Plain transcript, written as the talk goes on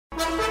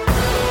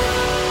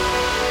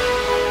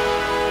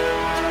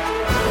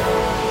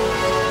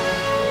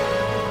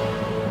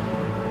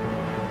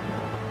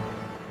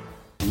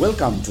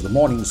Welcome to the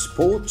morning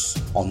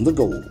sports on the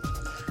go.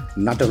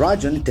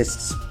 Natarajan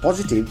tests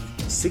positive,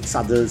 6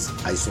 others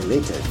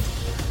isolated.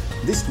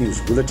 This news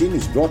bulletin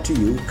is brought to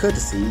you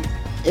courtesy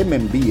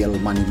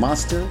MMBL Money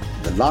Master,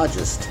 the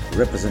largest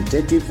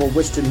representative for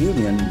Western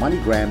Union,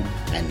 MoneyGram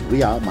and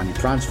RIA money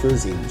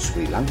transfers in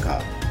Sri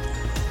Lanka.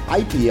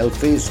 IPL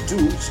Phase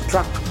 2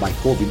 struck by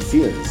COVID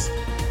fears.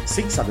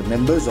 6 other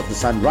members of the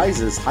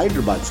Sunrisers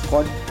Hyderabad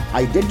squad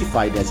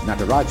identified as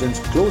Natarajan's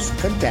close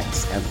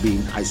contacts have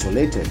been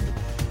isolated.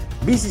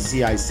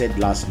 BCCI said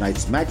last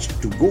night's match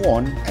to go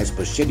on as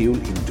per schedule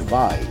in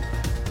Dubai.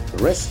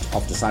 The rest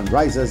of the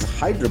Sunrisers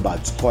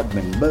Hyderabad squad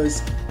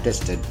members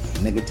tested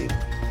negative.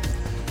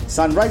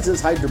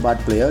 Sunrisers Hyderabad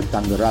player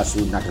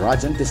Tangarasu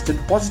Natarajan tested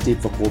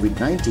positive for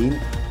COVID-19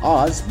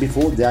 hours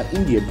before their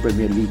Indian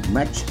Premier League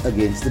match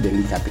against the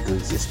Delhi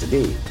Capitals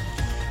yesterday.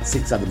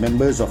 6 other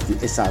members of the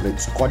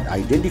SRH squad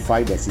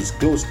identified as his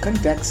close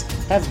contacts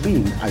have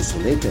been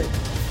isolated.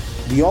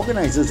 The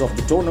organisers of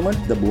the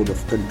tournament, the Board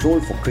of Control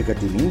for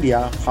Cricket in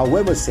India,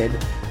 however, said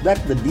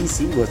that the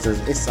DC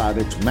versus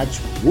SRH match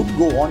would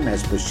go on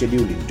as per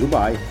schedule in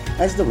Dubai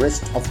as the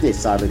rest of the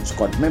SRH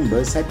squad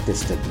members had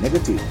tested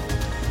negative.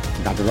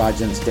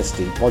 Natarajan's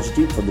testing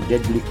positive for the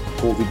deadly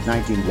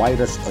COVID-19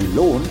 virus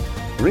alone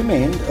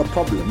remained a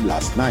problem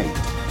last night.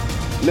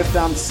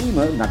 Left-arm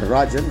seamer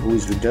Natarajan, who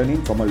is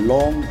returning from a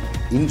long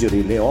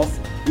injury layoff,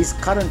 is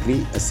currently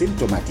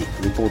asymptomatic,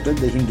 reported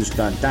the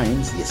Hindustan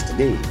Times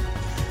yesterday.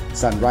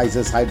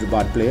 Sunrisers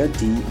Hyderabad player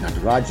T.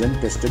 Natarajan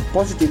tested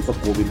positive for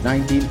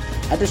COVID-19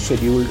 at a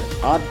scheduled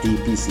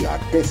RT-PCR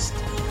test.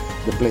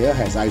 The player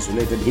has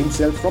isolated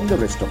himself from the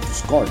rest of the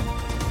squad.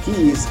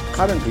 He is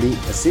currently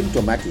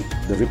asymptomatic,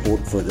 the report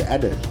further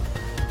added.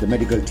 The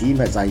medical team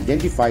has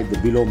identified the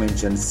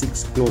below-mentioned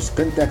 6 close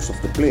contacts of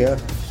the player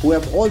who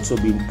have also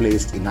been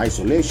placed in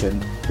isolation,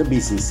 the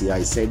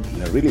BCCI said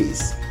in a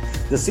release.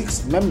 The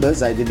 6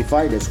 members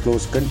identified as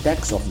close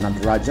contacts of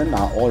Natarajan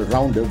are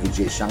all-rounder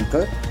Vijay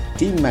Shankar,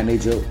 team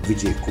manager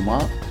Vijay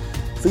Kumar,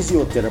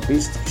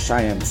 physiotherapist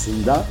Shyam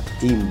Sundar,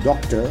 team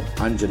doctor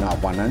Anjana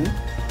Vanan,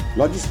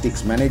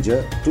 logistics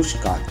manager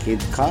Tushka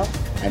Kedka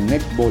and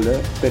net bowler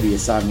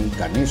Periyasamy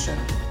Ganeshan.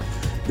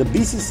 The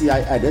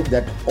BCCI added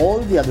that all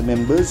the other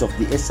members of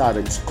the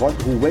SRH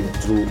squad who went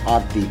through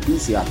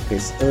RT-PCR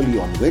tests early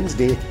on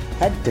Wednesday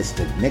had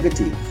tested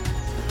negative.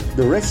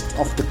 The rest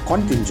of the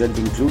contingent,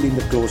 including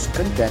the close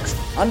contacts,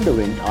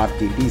 underwent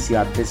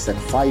RT-PCR tests at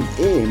 5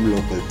 a.m.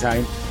 local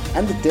time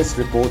and the test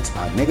reports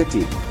are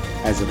negative.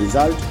 As a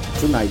result,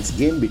 tonight's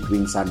game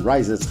between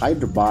Sunrisers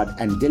Hyderabad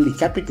and Delhi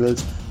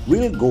Capitals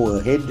will go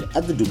ahead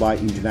at the Dubai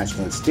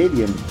International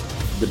Stadium,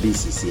 the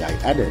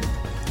BCCI added.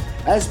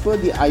 As per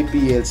the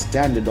IPL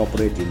standard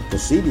operating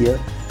procedure,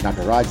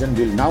 Natarajan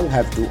will now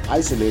have to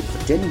isolate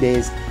for 10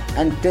 days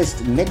and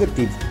test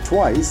negative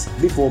twice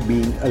before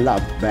being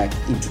allowed back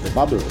into the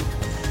bubble.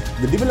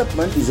 The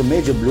development is a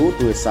major blow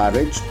to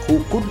SRH,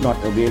 who could not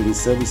avail his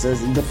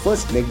services in the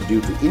first leg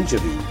due to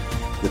injury.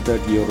 The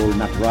 30-year-old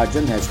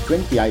Natarajan has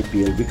 20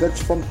 IPL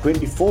wickets from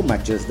 24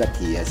 matches that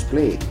he has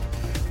played.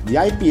 The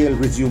IPL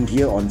resumed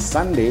here on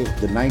Sunday,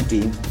 the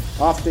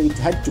 19th, after it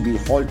had to be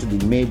halted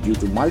in May due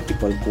to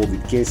multiple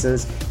COVID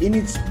cases in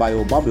its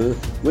bio-bubble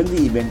when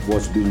the event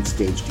was being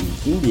staged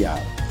in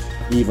India.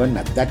 Even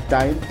at that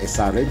time,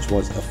 SRH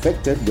was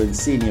affected when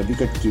senior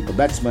wicketkeeper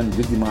batsman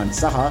Vidhiman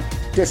Saha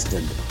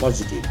tested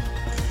positive.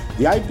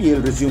 The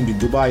IPL resumed in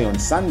Dubai on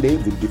Sunday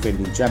with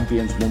defending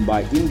champions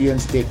Mumbai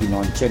Indians taking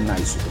on Chennai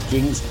Super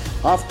Kings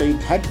after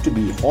it had to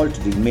be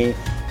halted in May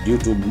due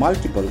to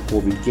multiple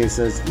COVID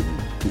cases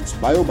in its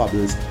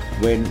bio-bubbles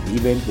when the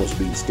event was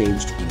being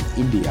staged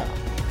in India.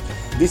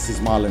 This is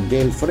Marlon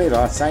Dale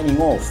Ferreira signing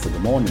off for the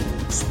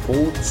morning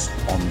sports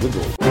on the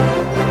go.